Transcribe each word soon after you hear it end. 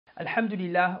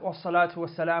Alhamdulillah wa salatu wa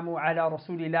salamu ala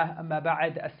rasulillah amma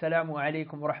ba'd. Assalamu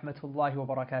alaikum wa rahmatullahi wa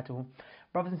barakatuhu.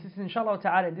 Brothers and sisters, inshallah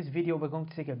ta'ala, in this video we're going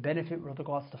to take a benefit with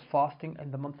regards to fasting in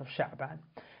the month of Sha'baan.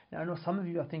 Now I know some of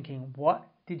you are thinking, what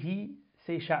did he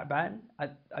say Sha'baan?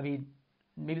 I mean,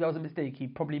 maybe that was a mistake. He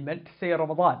probably meant to say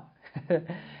Ramadan.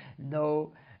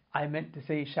 No, I meant to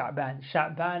say Sha'baan.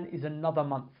 Sha'baan is another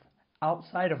month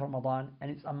outside of Ramadan,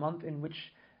 and it's a month in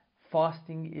which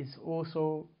fasting is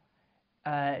also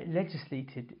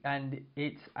legislated and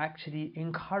it's actually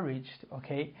encouraged.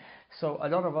 Okay, so a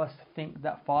lot of us think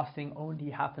that fasting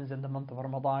only happens in the month of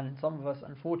Ramadan, and some of us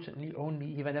unfortunately only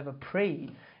even ever pray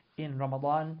in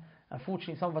Ramadan.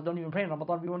 Unfortunately, some of us don't even pray in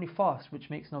Ramadan, we only fast,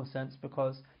 which makes no sense,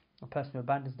 because a person who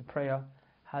abandons the prayer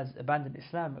has abandoned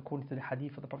Islam, according to the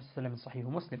hadith of the Prophet ﷺ in Sahih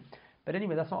Muslim. But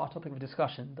anyway, that's not our topic of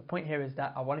discussion. The point here is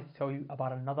that I wanted to tell you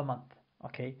about another month.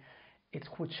 Okay, it's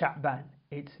called Sha'baan.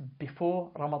 It's before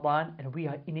Ramadan and we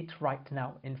are in it right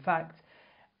now. In fact,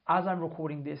 as I'm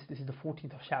recording this, this is the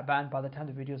 14th of Sha'baan. By the time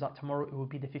the video is out tomorrow, it will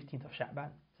be the 15th of Sha'baan.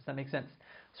 Does that make sense?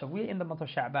 So we're in the month of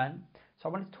Sha'baan. So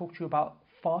I wanted to talk to you about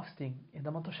fasting in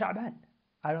the month of Sha'baan.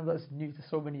 I know that's new to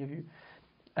so many of you.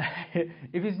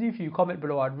 If it's new for you, comment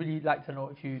below. I'd really like to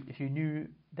know if you knew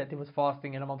that there was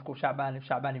fasting in a month called Sha'baan, if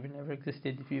Sha'baan even ever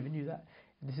existed, if you even knew that.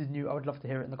 If this is new, I would love to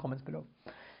hear it in the comments below.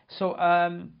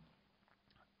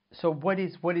 So what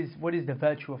is the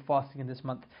virtue of fasting in this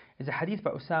month? There's a hadith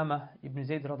by Usama ibn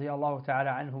Zayd radiyallahu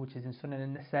ta'ala anhu, which is in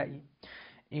Sunan al-Nasa'i,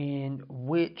 in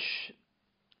which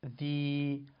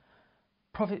the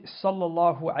Prophet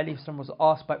sallallahu alayhi wasallam was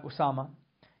asked by Usama.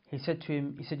 He said to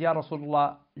him, Ya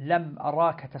Rasulullah, lam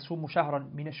araka tasumu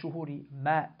shahran min ash-shuhuri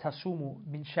ma tasumu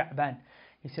min Sha'ban.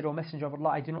 He said, O Messenger of Allah,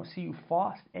 I do not see you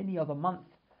fast any other month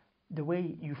the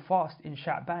way you fast in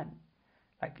Sha'ban.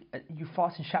 Like, you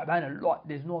fast in Sha'ban a lot.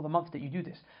 There's no other month that you do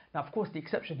this. Now, of course, the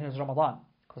exception here is Ramadan,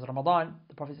 because Ramadan,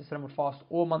 the Prophet ﷺ would fast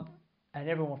all month, and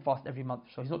everyone would fast every month.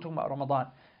 So he's not talking about Ramadan.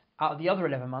 Out of the other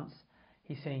 11 months,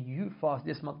 he's saying you fast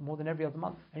this month more than every other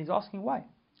month, and he's asking why.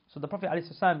 So the Prophet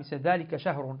ﷺ, he said, ذَلِكَ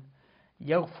شَهْرٌ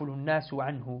يَغْفُلُ النَّاسُ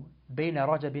عَنْهُ بَيْنَ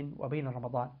رَجَبٍ وَبَيْنَ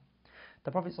رَمَضَانٍ.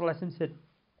 The Prophet ﷺ said,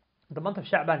 the month of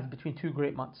Sha'ban is between two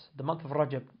great months, the month of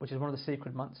Rajab, which is one of the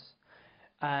sacred months,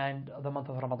 and the month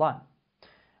of Ramadan.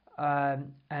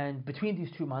 And between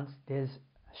these 2 months, there's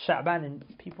Sha'ban,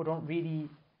 and people don't really,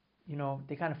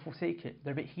 they kind of forsake it.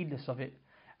 They're a bit heedless of it.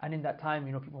 And in that time,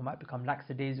 people might become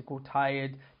lackadaisical,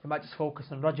 tired. They might just focus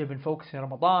on Rajab and focus on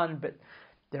Ramadan, but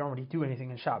they don't really do anything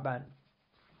in Sha'ban.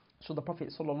 So the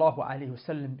Prophet sallallahu alaihi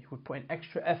wasallam, he would put in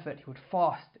extra effort. He would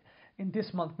fast in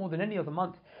this month more than any other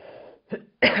month,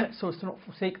 so as to not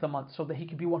forsake the month, so that he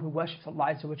could be one who worships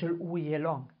Allah Azza wa Jal all year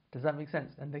long. Does that make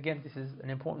sense? And again, this is an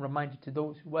important reminder to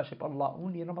those who worship Allah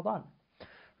only in Ramadan.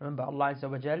 Remember, Allah Azza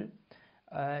wa Jal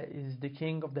is the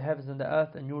King of the heavens and the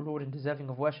earth, and your Lord and deserving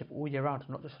of worship all year round,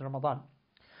 not just in Ramadan.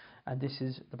 And this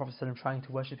is the Prophet ﷺ trying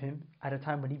to worship him at a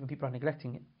time when even people are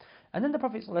neglecting it. And then the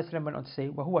Prophet ﷺ went on to say,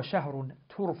 وَهُوَ شَهْرٌ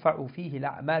تُرْفَعُ فِيهِ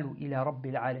الْأَعْمَالُ إِلَى رَبِّ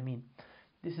الْعَالَمِينَ.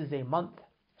 This is a month,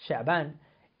 Sha'ban,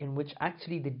 in which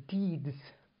actually the deeds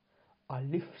are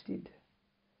lifted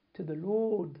to the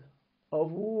Lord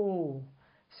of all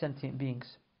sentient beings.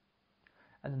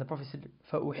 And then the Prophet said,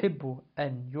 فَأُحِبُّ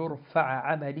أَنْ يُرْفَعَ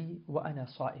عَمَلِي وَأَنَا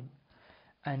صَائِمٌ.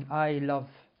 And I love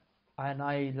and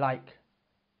I like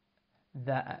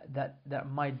that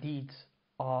my deeds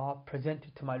are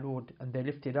presented to my Lord and they're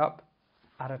lifted up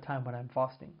at a time when I'm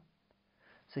fasting.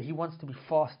 So he wants to be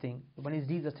fasting when his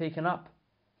deeds are taken up,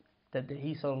 that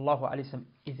he sallallahu alaihi wasallam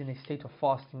is in a state of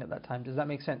fasting at that time. Does that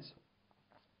make sense?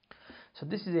 So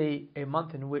this is a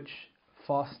month in which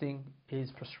fasting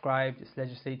is prescribed, it's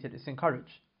legislated, it's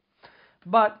encouraged.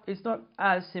 But it's not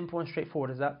as simple and straightforward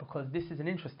as that, because this is an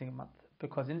interesting month.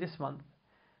 Because in this month,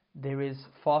 there is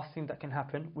fasting that can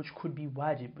happen, which could be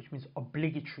wajib, which means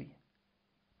obligatory.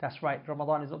 That's right,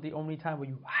 Ramadan is not the only time where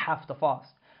you have to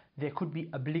fast. There could be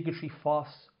obligatory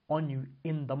fasts on you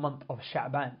in the month of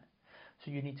Sha'ban.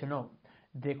 So you need to know.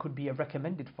 There could be a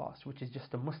recommended fast, which is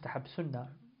just a mustahab sunnah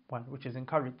one, which is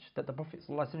encouraged, that the Prophet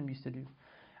ﷺ used to do.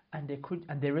 And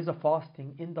there is a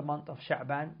fasting in the month of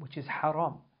Sha'ban which is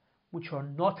haram, which you are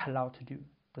not allowed to do.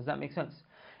 Does that make sense?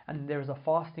 And there is a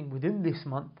fasting within this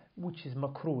month which is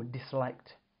makruh,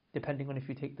 disliked, depending on if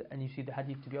you take and you see the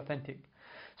hadith to be authentic.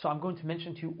 So I'm going to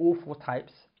mention to you all 4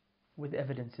 types with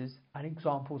evidences and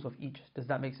examples of each. Does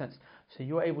that make sense? So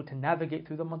you're able to navigate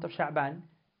through the month of Sha'ban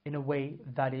in a way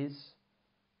that is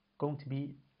going to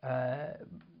be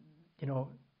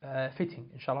fitting,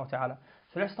 inshallah ta'ala.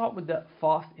 So let's start with the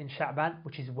fast in Sha'ban,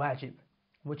 which is wajib,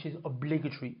 which is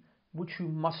obligatory, which you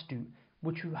must do,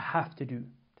 which you have to do.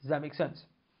 Does that make sense?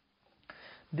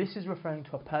 This is referring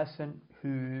to a person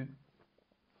who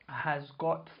has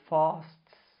got fasts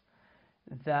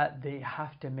that they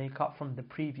have to make up from the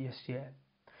previous year.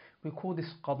 We call this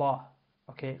qada.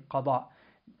 Okay, qada.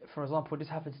 For example, this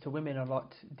happens to women a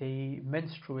lot. They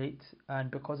menstruate, and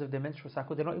because of their menstrual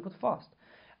cycle, they're not able to fast.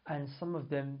 And some of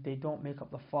them, they don't make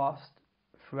up the fast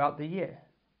throughout the year.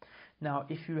 Now,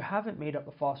 if you haven't made up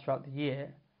the fast throughout the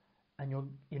year, and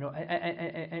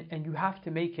and you have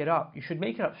to make it up, you should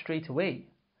make it up straight away,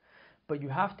 but you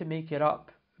have to make it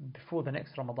up before the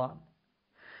next Ramadan.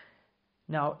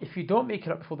 Now, if you don't make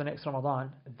it up before the next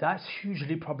Ramadan, that's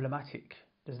hugely problematic.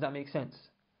 Does that make sense?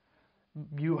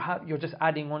 You're just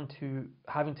adding on to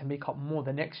having to make up more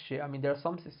the next year. I mean, there are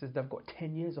some sisters that have got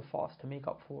 10 years of fast to make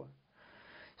up for.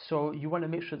 So you want to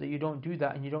make sure that you don't do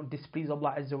that and you don't displease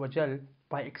Allah Azza wa Jal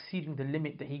by exceeding the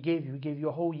limit that He gave you. He gave you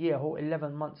a whole year, a whole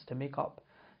 11 months to make up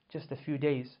just a few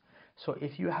days. So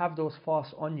if you have those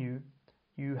fasts on you,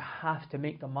 you have to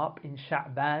make them up in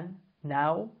Sha'baan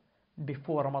now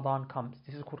before Ramadan comes.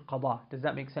 This is called qada. Does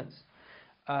that make sense?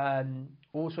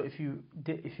 Also, if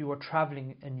you were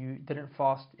traveling and you didn't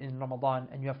fast in Ramadan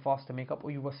and you have fast to make up,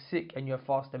 or you were sick and you have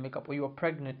fast to make up, or you were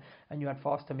pregnant and you had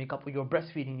fast to make up, or you were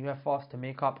breastfeeding, you have fast to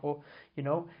make up, or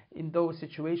in those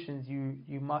situations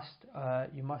you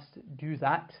must do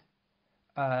that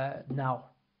now.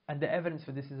 And the evidence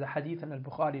for this is a hadith in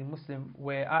al-Bukhari and Muslim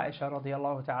where Aisha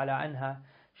radiallahu ta'ala anha,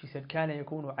 she said, كان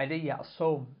يكون علي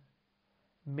الصوم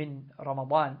من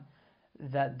رمضان,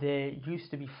 that there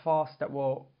used to be fasts that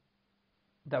were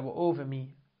over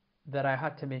me that I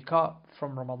had to make up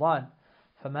from Ramadan.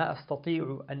 فما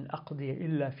أستطيع أن أقضي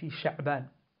إلا في شعبان.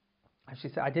 And she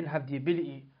said, I didn't have the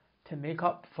ability to make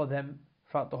up for them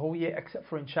throughout the whole year except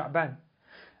for in Sha'baan.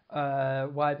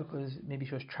 Why? Because maybe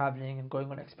she was traveling and going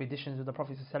on expeditions with the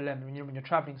Prophet ﷺ. When you're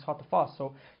traveling, it's hard to fast.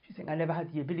 So she's saying, I never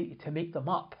had the ability to make them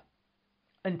up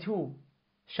until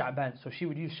Sha'baan. So she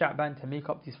would use Sha'baan to make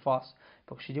up these fasts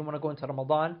because she didn't want to go into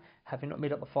Ramadan having not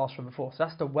made up the fast from before. So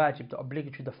that's the wajib, the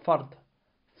obligatory, the fard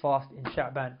fast in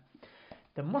Sha'baan.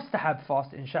 The mustahab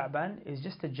fast in Sha'baan is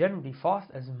just to generally fast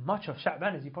as much of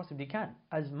Sha'baan as you possibly can.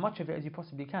 As much of it as you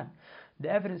possibly can. The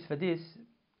evidence for this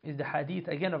is the hadith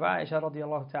again of Aisha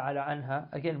radiallahu ta'ala anha,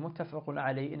 again muttafaqun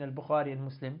alayhi in al-Bukhari and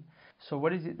Muslim. So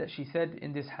what is it that she said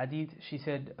in this hadith? She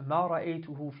said, ما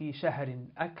رأيته في شهر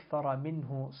أكثر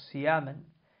منه صياما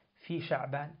في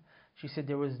شعبان. She said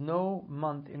there was no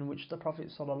month in which the Prophet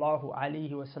sallallahu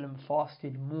alaihi wasallam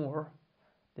fasted more.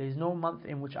 There is no month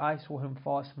in which I saw him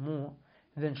fast more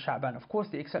than Sha'baan. Of course,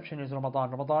 the exception is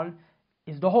Ramadan. Ramadan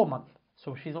is the whole month,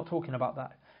 so she's not talking about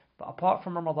that. But apart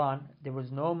from Ramadan, there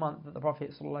was no month that the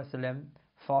Prophet sallallahu alaihi wasallam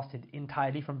fasted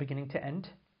entirely from beginning to end.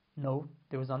 No,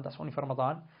 there was none. That's only for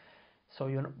Ramadan. So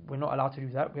we're not allowed to do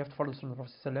that. We have to follow the Sunnah of the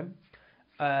Prophet sallallahu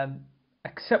alaihi wasallam,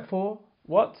 except for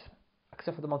what?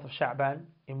 Except for the month of Sha'baan,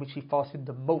 in which he fasted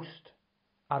the most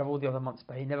out of all the other months,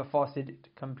 but he never fasted it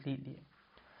completely.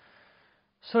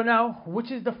 So now, which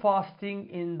is the fasting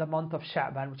in the month of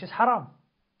Sha'baan, which is haram?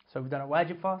 So we've done a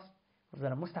wajib fast, we've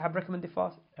done a mustahab recommended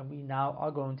fast, and we now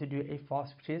are going to do a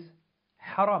fast which is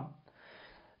haram.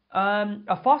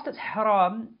 A fast that's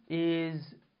haram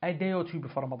is a day or two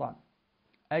before Ramadan.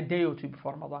 A day or two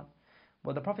before Ramadan.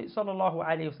 But the Prophet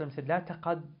ﷺ said,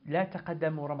 لا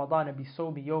تقدموا رمضان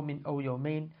بصوم يوم أو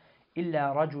يومين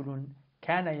إلا رجل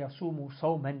كان يصوم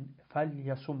صوما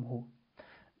فليصمه.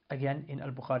 Again in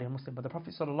Al-Bukhari and Muslim. But the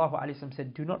Prophet ﷺ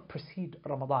said, do not precede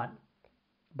Ramadan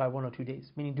by 1 or 2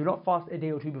 days. Meaning, do not fast a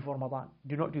day or two before Ramadan.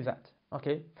 Do not do that.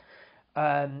 Okay?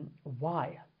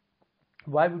 Why?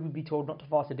 Why would we be told not to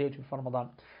fast a day or two before Ramadan?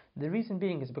 The reason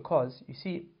being is because, you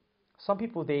see, some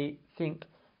people, they think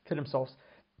to themselves,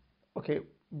 okay,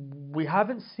 we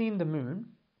haven't seen the moon,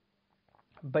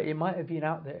 but it might have been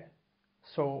out there.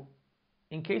 So,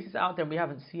 in case it's out there and we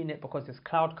haven't seen it because there's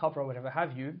cloud cover or whatever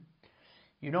have you,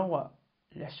 you know what?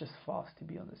 Let's just fast to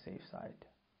be on the safe side.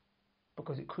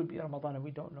 Because it could be Ramadan and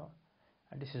we don't know.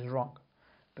 And this is wrong.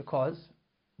 Because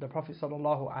the Prophet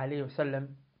ﷺ,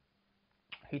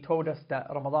 he told us that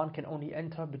Ramadan can only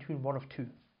enter between one of two.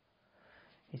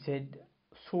 He said,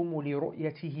 صُومُوا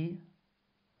لِرُؤْيَتِهِ,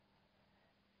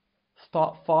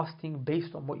 start fasting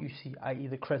based on what you see, i.e.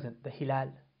 the crescent, the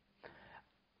hilal.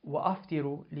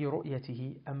 وَأَفْتِرُوا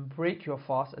لِرُؤْيَتِهِ, and break your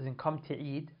fast, as in come to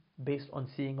Eid, based on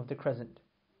seeing of the crescent.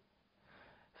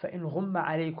 فَإِنْ غُمَّ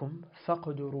عَلَيْكُمْ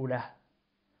فَقْدُرُوا لَهُ,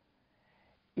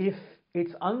 if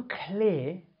it's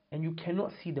unclear and you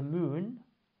cannot see the moon,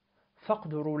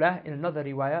 فَقْدُرُوا لَهُ, in another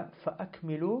riwayah,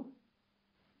 فَأَكْمِلُوا.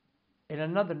 In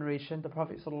another narration, the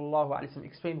Prophet ﷺ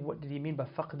explained what did he mean by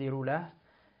فَقْدِرُوا لَهُ.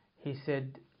 He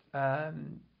said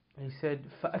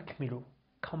فَأَكْمِلُوا,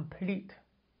 complete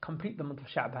complete the month of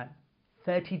Sha'baan.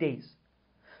 30 days.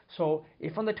 So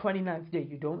if on the 29th day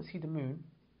you don't see the moon,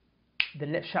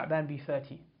 then let Sha'baan be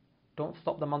 30. Don't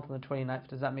stop the month on the 29th.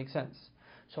 Does that make sense?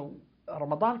 So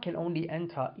Ramadan can only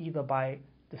enter either by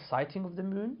the sighting of the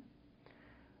moon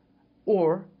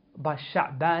or by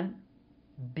Sha'baan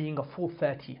being a full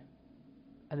 30,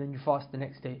 and then you fast the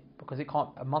next day, because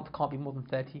a month can't be more than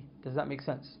 30. Does that make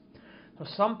sense? So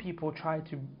some people try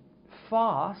to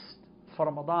fast for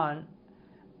Ramadan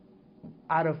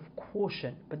out of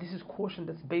caution, but this is caution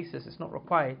that's baseless. It's not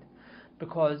required,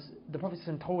 because the Prophet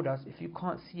told us, if you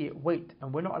can't see it, wait.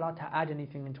 And we're not allowed to add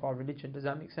anything into our religion. Does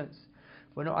that make sense?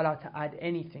 We're not allowed to add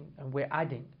anything, and we're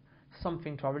adding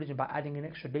something to our religion by adding an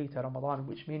extra day to Ramadan,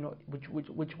 which we're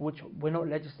not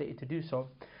legislated to do so.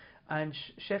 And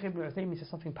Shaykh Ibn Uthaymeen said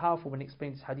something powerful when he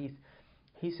explained this hadith.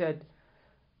 He said,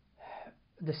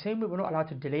 the same way we're not allowed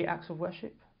to delay acts of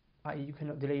worship, i.e. you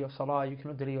cannot delay your salah, you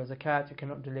cannot delay your zakat, you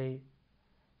cannot delay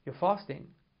your fasting.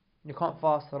 You can't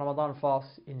fast the Ramadan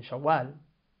fast in Shawwal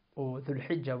or Dhul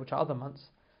Hijjah, which are other months.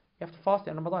 You have to fast it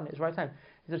in Ramadan at its right time.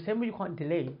 It's the same way you can't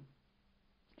delay,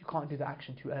 you can't do the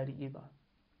action too early either.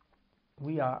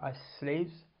 We are as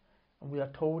slaves, and we are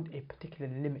told a particular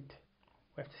limit.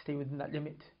 We have to stay within that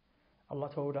limit. Allah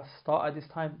told us, start at this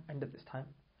time, end at this time.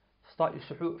 Start your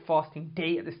suhoor fasting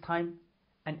day at this time,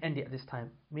 and end it at this time.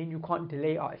 Meaning you can't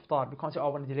delay our iftar. We can't say, I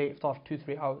want to delay iftar for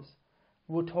 2-3 hours.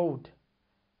 We're told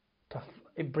to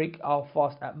break our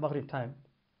fast at Maghrib time.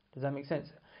 Does that make sense?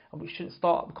 And we can't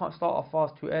start our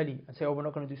fast too early and say, we're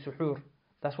not going to do suhoor.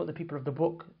 That's what the people of the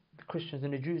book, the Christians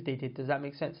and the Jews, they did. Does that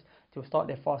make sense? They will start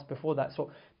their fast before that.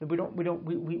 So we don't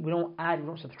add, we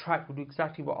don't subtract. We do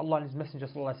exactly what Allah and His Messenger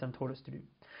sallallahu alaihi wasallam told us to do.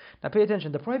 Now pay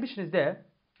attention. The prohibition is there.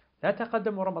 لا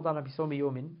تقدموا رمضان بصوم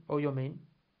يوم أو يومين.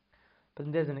 But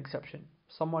then there's an exception.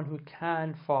 Someone who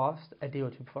can fast a day or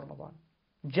two before Ramadan.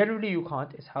 Generally you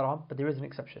can't. It's haram. But there is an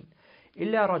exception.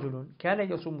 إلا رجل كان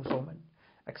يصوم صوما.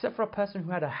 Except for a person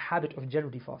who had a habit of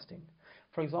generally fasting.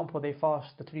 For example, they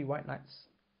fast the 3 white nights,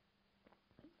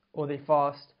 or they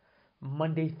fast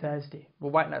Monday, Thursday.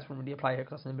 Well, white nights won't really apply here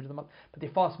because that's in the middle of the month. But they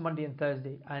fast Monday and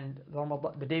Thursday, and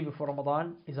the day before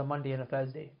Ramadan is a Monday and a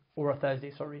Thursday, or a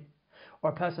Thursday, sorry. Or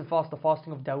a person fasts the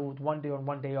fasting of Dawood, 1 day on,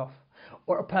 1 day off.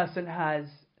 Or a person has,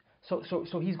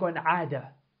 so he's got an aada,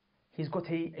 he's got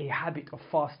a habit of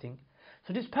fasting.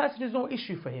 So this person is no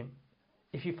issue for him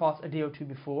if he fasts a day or two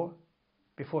before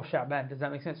Sha'baan. Does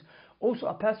that make sense? Also,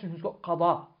 a person who's got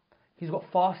qada, he's got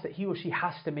fast that he or she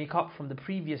has to make up from the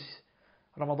previous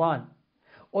Ramadan.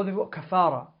 Or they've got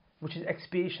kafara, which is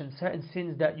expiation. Certain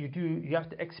sins that you do, you have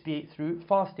to expiate through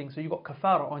fasting. So you've got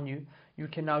kafara on you. You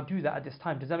can now do that at this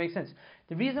time. Does that make sense?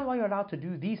 The reason why you're allowed to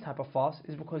do these type of fasts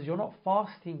is because you're not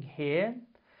fasting here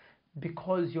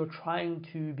because you're trying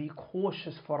to be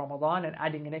cautious for Ramadan and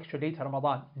adding an extra day to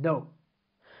Ramadan. No.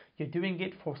 You're doing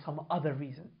it for some other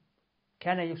reason.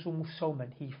 كَانَ يَصُومُ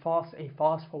صَوْمًا. He fasts a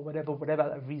fast for whatever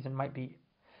that reason might be.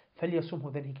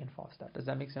 فَلْيَصُمْهُ. Then he can fast that. Does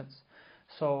that make sense?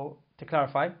 So, to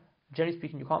clarify, generally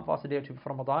speaking, you can't fast a day or two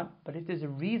before Ramadan, but if there's a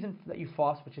reason that you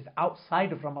fast which is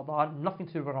outside of Ramadan, nothing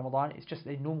to do with Ramadan, it's just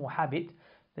a normal habit,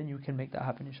 then you can make that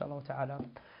happen, inshallah ta'ala.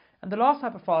 And the last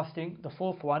type of fasting, the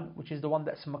fourth one, which is the one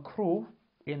that's makruh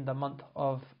in the month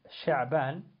of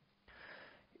Sha'baan,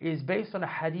 is based on a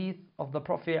hadith of the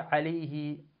Prophet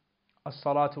alayhi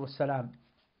as-salatu was-salam.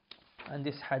 And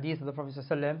this hadith of the Prophet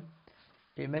sallam,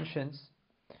 it mentions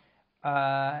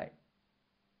إِذَا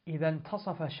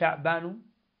انْتَصَفَ شَعْبَانُ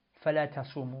فَلَا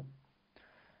تَصُومُوا.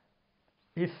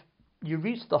 If you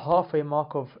reach the halfway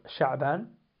mark of Sha'baan,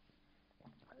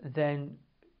 then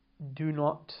do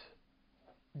not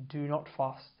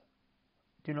fast.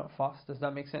 Do not fast. Does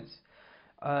that make sense?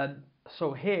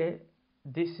 So here,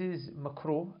 this is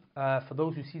makruh. For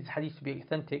those who see this hadith to be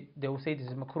authentic, they will say this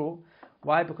is makruh.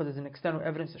 Why? Because there's an external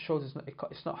evidence that shows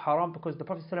it's not haram, because the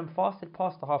Prophet ﷺ fasted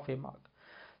past the halfway mark.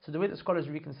 So the way that scholars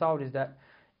reconciled is that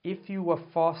if you were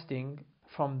fasting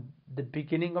from the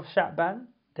beginning of Sha'baan,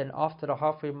 then after the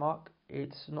halfway mark,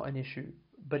 it's not an issue.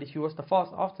 But if you was to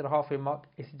fast after the halfway mark,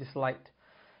 it's disliked.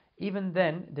 Even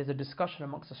then, there's a discussion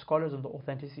amongst the scholars on the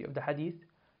authenticity of the hadith.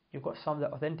 You've got some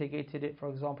that authenticated it, for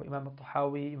example, Imam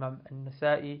al-Tahawi, Imam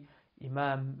al-Nasa'i,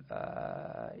 Imam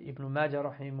Ibn Majah,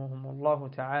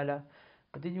 rahimahumullah ta'ala.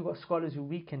 But then you've got scholars who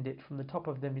weakened it. From the top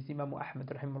of them is Imam Ahmad,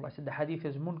 rahimahullah, said the hadith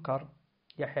is munkar.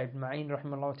 Yahya ibn Ma'in,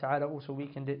 rahimahullah ta'ala, also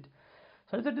weakened it.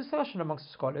 So there's a discussion amongst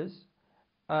the scholars.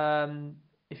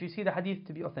 If you see the hadith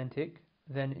to be authentic,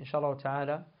 then inshallah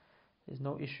ta'ala, there's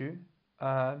no issue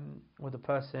with the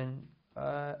person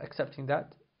accepting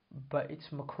that. But it's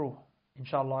makruh,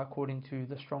 inshallah, according to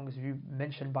the strongest view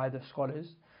mentioned by the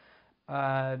scholars.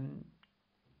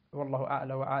 Wallahu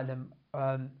a'la wa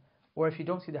a'lam. Or if you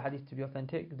don't see the hadith to be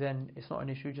authentic, then it's not an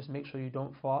issue. Just make sure you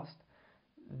don't fast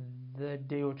the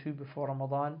day or two before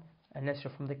Ramadan, unless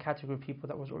you're from the category of people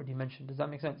that was already mentioned. Does that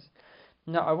make sense?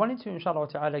 Now, I wanted to, inshallah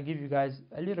ta'ala, give you guys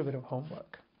a little bit of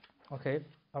homework. Okay?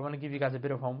 I want to give you guys a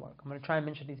bit of homework. I'm going to try and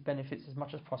mention these benefits as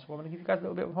much as possible. I'm going to give you guys a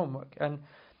little bit of homework. And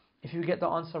if you get the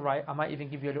answer right, I might even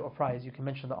give you a little prize. You can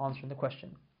mention the answer in the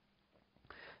question.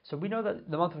 So we know that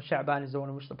the month of Sha'baan is the one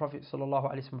in which the Prophet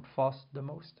ﷺ would fast the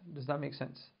most. Does that make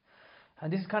sense?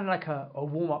 And this is kind of like a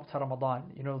warm-up to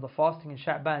Ramadan. You know, the fasting in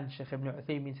Sha'baan, Shaykh Ibn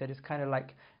Uthaymeen said, is kind of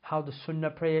like how the Sunnah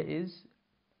prayer is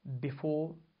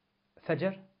before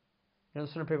Fajr. You know,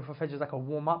 the Sunnah prayer before Fajr is like a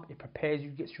warm-up. It prepares you,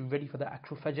 gets you ready for the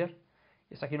actual Fajr.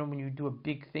 It's like, you know, when you do a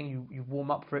big thing, you warm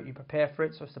up for it, you prepare for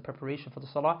it. So it's the preparation for the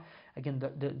Salah. Again,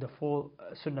 the full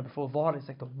Sunnah before Dhuhr is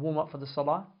like the warm-up for the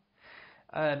Salah.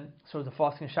 So the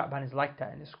fasting in Sha'baan is like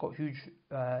that, and it's got huge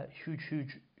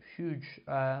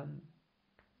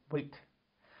weight.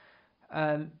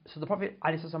 So the Prophet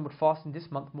ﷺ would fast in this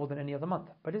month more than any other month.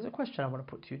 But there's a question I want to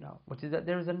put to you now, which is that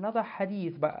there is another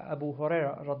hadith by Abu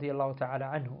Hurairah radiyallahu ta'ala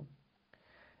anhu,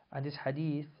 and this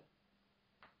hadith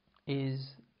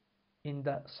is in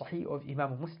the Sahih of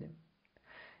Imam Muslim,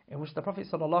 in which the Prophet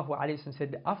ﷺ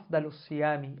said, أفضل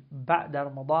الصيام بعد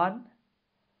رمضان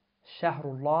شهر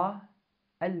الله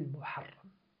المحرم.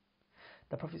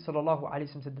 The Prophet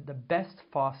ﷺ said that the best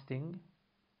fasting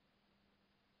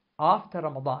after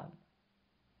Ramadan,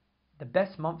 the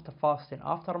best month to fast in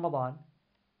after Ramadan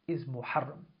is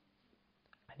Muharram.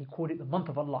 And he called it the month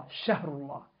of Allah,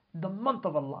 Shahrullah, the month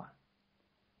of Allah,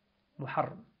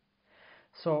 Muharram.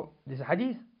 So this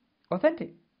hadith,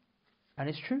 authentic. And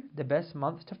it's true, the best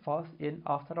month to fast in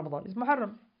after Ramadan is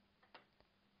Muharram.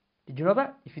 Did you know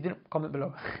that? If you didn't, comment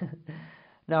below.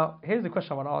 Now, here's the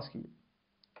question I want to ask you.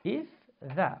 If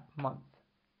that month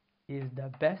is the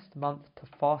best month to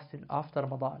fast in after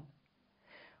Ramadan,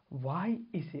 why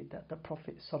is it that the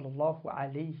Prophet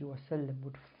ﷺ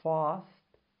would fast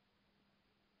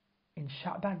in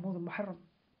Sha'baan more than Muharram?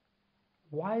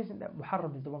 Why isn't that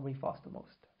Muharram is the one we fast the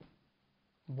most?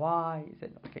 Why is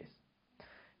it not the case?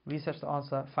 Research the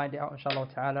answer, find it out inshallah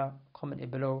ta'ala, comment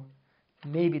it below.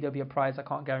 Maybe there'll be a prize, I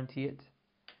can't guarantee it.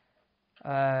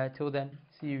 Till then,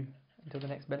 see you until the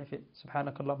next benefit.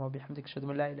 Subhanakallahumma wa bihamdika ashhadu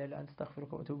an la ilaha illa anta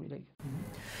astaghfiruka wa atubu ilayk.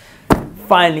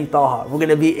 Finally, Taha, we're going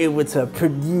to be able to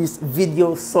produce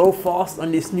videos so fast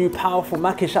on this new powerful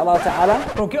Mac, inshallah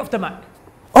ta'ala. Bro, get off the Mac.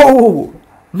 Oh,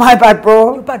 my bad,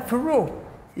 bro. You're bad for real.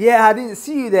 Yeah, I didn't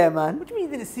see you there, man. What do you mean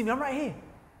you didn't see me? I'm right here.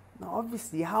 No,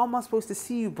 obviously, how am I supposed to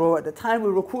see you, bro? At the time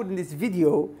we're recording this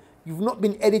video, you've not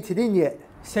been edited in yet.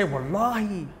 Say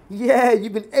wallahi. Yeah,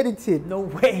 you've been edited. No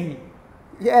way.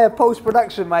 Yeah,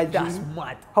 post-production, my G. That's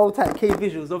mad. Whole time K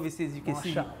visuals, obviously, as you can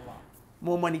see. MashaAllah.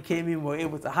 More money came in, we're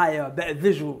able to hire a better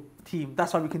visual team.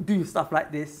 That's why we can do stuff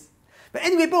like this. But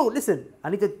anyway, bro, listen, I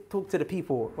need to talk to the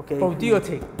people, okay? Bro, do your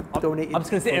thing. I'm just going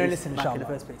to sit here and listen, inshallah. in the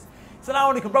first place. So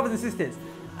now, brothers and sisters,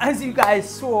 as you guys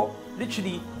saw,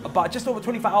 literally about just over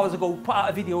 25 hours ago, we put out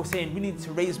a video saying we need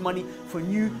to raise money for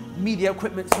new media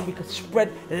equipment so we could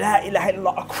spread La ilaha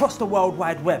illallah across the World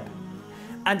Wide Web.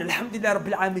 And alhamdulillah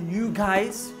rabbil alamin, you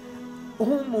guys,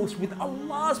 almost with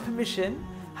Allah's permission,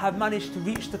 have managed to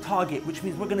reach the target, which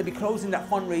means we're going to be closing that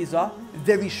fundraiser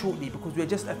very shortly because we're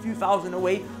just a few thousand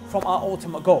away from our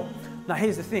ultimate goal. Now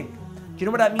here's the thing, do you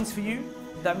know what that means for you?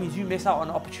 That means you miss out on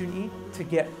an opportunity to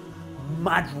get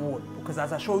mad reward, because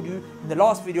as I showed you in the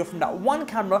last video, from that one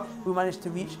camera we managed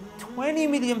to reach 20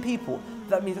 million people.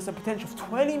 That means there's a potential of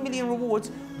 20 million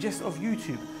rewards just of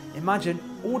YouTube. Imagine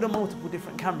all the multiple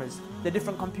different cameras, the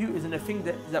different computers and the thing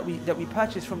that we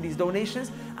purchase from these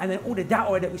donations, and then all the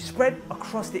data that we spread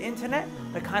across the internet,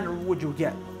 the kind of reward you'll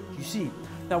get. You see,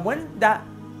 now when that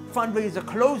fundraiser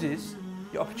closes,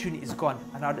 your opportunity is gone,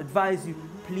 and I'd advise you,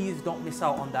 please don't miss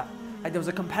out on that. Like there was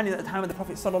a companion at the time of the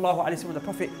Prophet ﷺ, the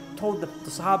Prophet told the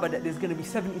Sahaba that there's going to be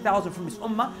 70,000 from this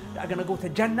ummah that are going to go to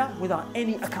Jannah without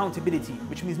any accountability,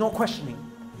 which means no questioning.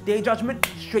 Day of judgment,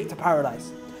 straight to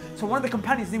paradise. So one of the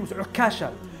companions, his name was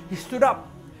Ukasha, he stood up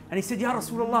and he said, Ya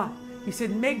Rasulullah, he said,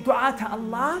 make dua to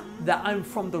Allah that I'm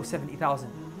from those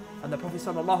 70,000. And the Prophet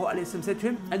ﷺ said to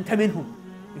him, Anta minhum.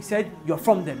 He said, you're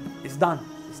from them, it's done,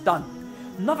 it's done.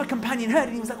 Another companion heard it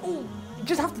and he was like, oh, you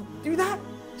just have to do that?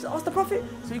 He asked the Prophet.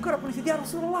 So he got up and he said, Ya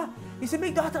Rasulullah, he said,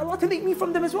 make dua to Allah to make me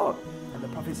from them as well. And the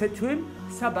Prophet said to him,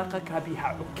 Sabaqaka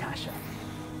biha Ukasha.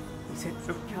 He said,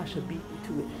 Ukasha beat me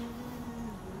to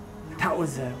it. That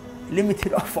was a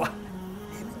limited offer.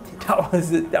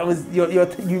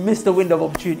 You missed the window of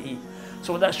opportunity.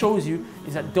 So what that shows you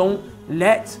is that don't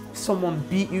let someone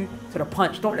beat you to the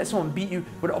punch. Don't let someone beat you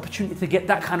with the opportunity to get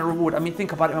that kind of reward. I mean,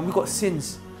 think about it, man. We've got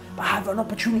sins, but I have an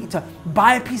opportunity to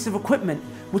buy a piece of equipment,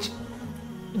 which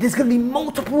there's going to be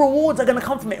multiple rewards that are going to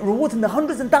come from it. Rewards in the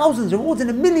hundreds and thousands, rewards in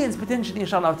the millions potentially,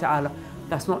 inshallah ta'ala.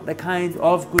 That's not the kind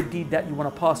of good deed that you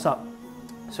want to pass up.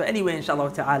 So anyway,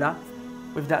 inshallah ta'ala,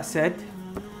 with that said,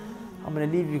 I'm going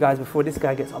to leave you guys before this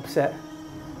guy gets upset.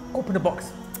 Open the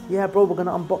box. Yeah, bro, we're going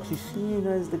to unbox you soon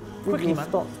as the video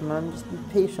stops, man. Just be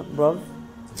patient, bro.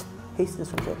 Hastings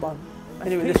from Sha'baan.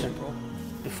 Anyway, listen, bro.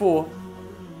 Before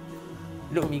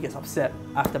little me gets upset,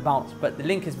 I have to bounce. But the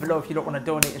link is below if you don't want to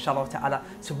donate, inshallah ta'ala,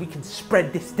 so we can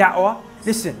spread this da'wah.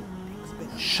 Listen,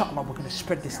 inshallah, we're going to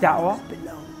spread this da'wah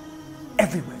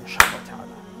everywhere, inshallah ta'ala.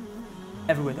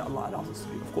 Everywhere that Allah allows us to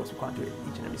do. Of course, we can't do it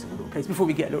each and every single little place before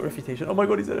we get a little refutation. Oh my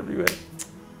God, he said everywhere.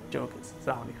 Jokers.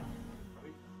 Assalamu alaikum.